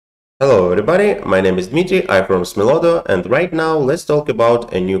Hello everybody, my name is Dmitry, I'm from Modal, and right now let's talk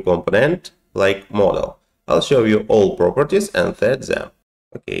about a new component like Modal. I'll show you all properties and set them.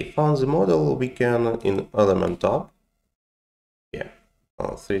 Okay, found the model, we can in element tab,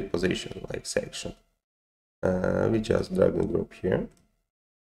 three position like section. We just drag and drop here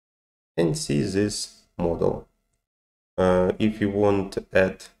and see this model. If you want to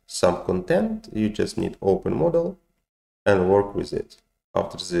add some content, you just need open model and work with it.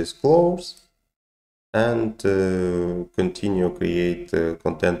 After this, close and continue create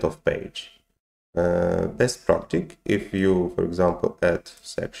content of page. Best practice, if you, for example, add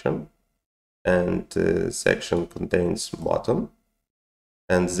section and section contains button,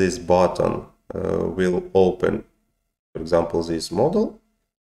 and this button will open, for example, this model.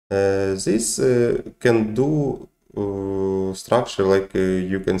 This can do structure like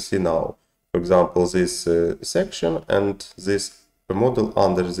you can see now. For example, this section and this model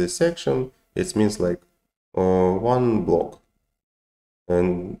under this section, it means like one block.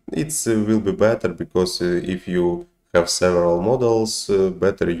 And it will be better because if you have several models,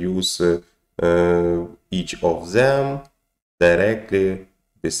 better use each of them directly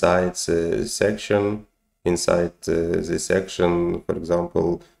besides section. Inside the section, for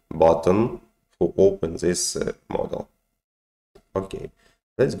example, button to open this model. Okay,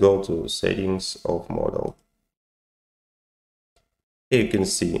 let's go to settings of model. Here you can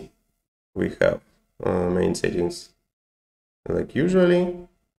see we have main settings like usually,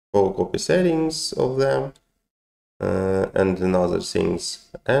 all copy settings of them and another things.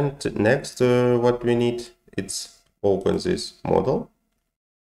 And next what we need, it's open this model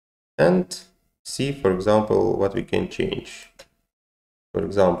and see, for example, what we can change. For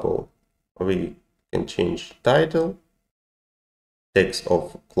example, we can change title, text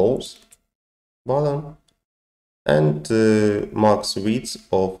of close button, and max width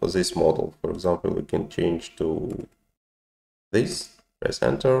of this model. For example, we can change to this, press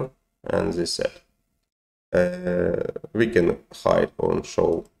enter, and this set. We can hide or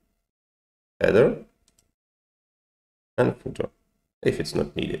show header and footer if it's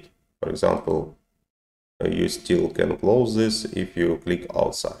not needed. For example, you still can close this if you click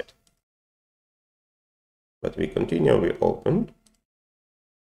outside. But we continue, we open.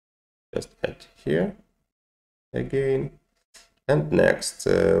 Just add here again. And next,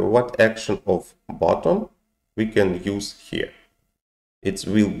 what action of button we can use here? It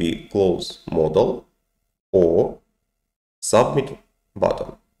will be close model or submit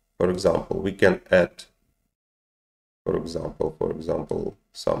button. For example, we can add, for example,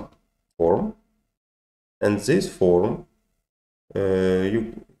 some form, and this form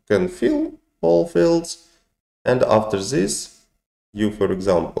you can fill all fields, and after this you, for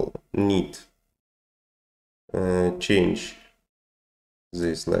example, need change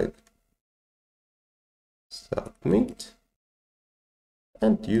this like submit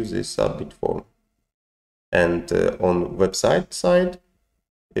and use this submit form. And on website side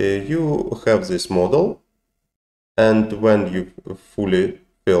you have this model, and when you fully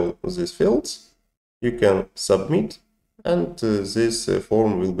fill these fields you can submit, and this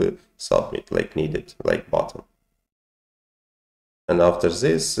form will be submit like needed, like button. And after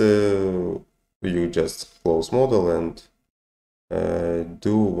this you just close model and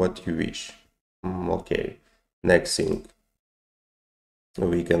do what you wish. Okay, next thing,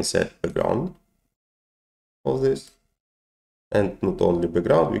 we can set background of this, and not only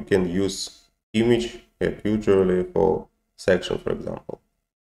background, we can use image usually for section, for example.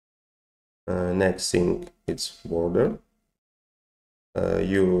 Next thing, it's border.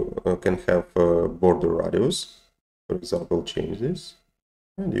 You can have border radius. For example, change this,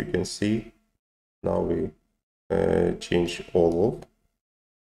 and you can see now we change all of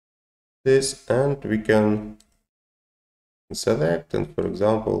this, and we can select and, for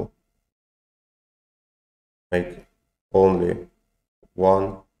example, make only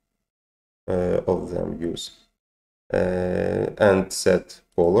one of them use, and set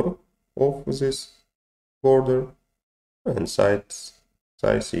color of this border and size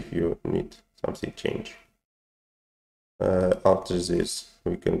if you need something change. After this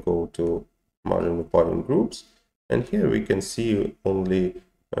we can go to margin padding groups, and here we can see only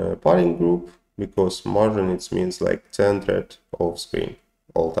padding group, because margin it means like center of screen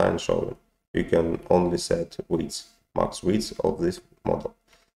all time showing. You can only set width, max width of this model,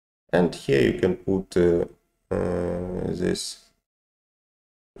 and here you can put this,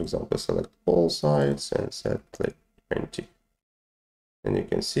 for example, select all sides and set like 20, and you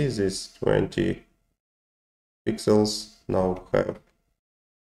can see this 20 pixels now have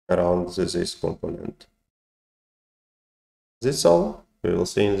around this component. That's all. We will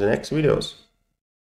see you in the next videos.